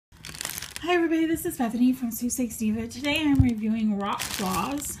Hi everybody, this is Bethany from Sweepstakes Diva. Today I'm reviewing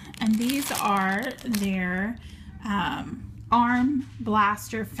RockClaws, and these are their arm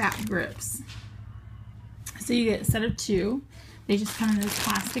blaster fat grips. So you get a set of two. They just come in this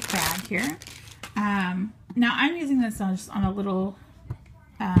plastic bag here. Now I'm using this just on a little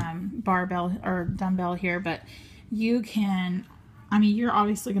barbell or dumbbell here, but you can, you're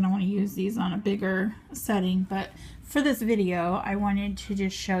obviously going to want to use these on a bigger setting, but for this video I wanted to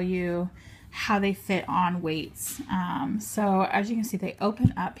just show you how they fit on weights. So as you can see, they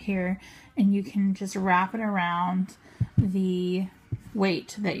open up here and you can just wrap it around the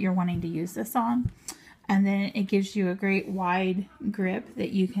weight that you're wanting to use this on, and then it gives you a great wide grip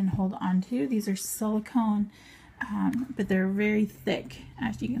that you can hold on to. These are silicone, but they're very thick,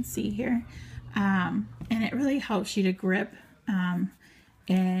 as you can see here, and it really helps you to grip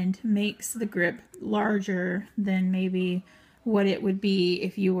and makes the grip larger than maybe what it would be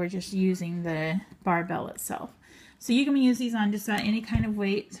if you were just using the barbell itself. So you can use these on just about any kind of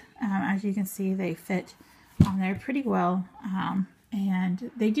weight. As you can see, they fit on there pretty well,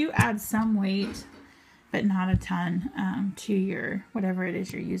 and they do add some weight, but not a ton, to your whatever it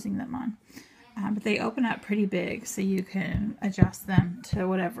is you're using them on. But they open up pretty big, so you can adjust them to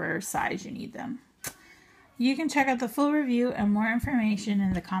whatever size you need them. You can check out the full review and more information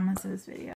in the comments of this video.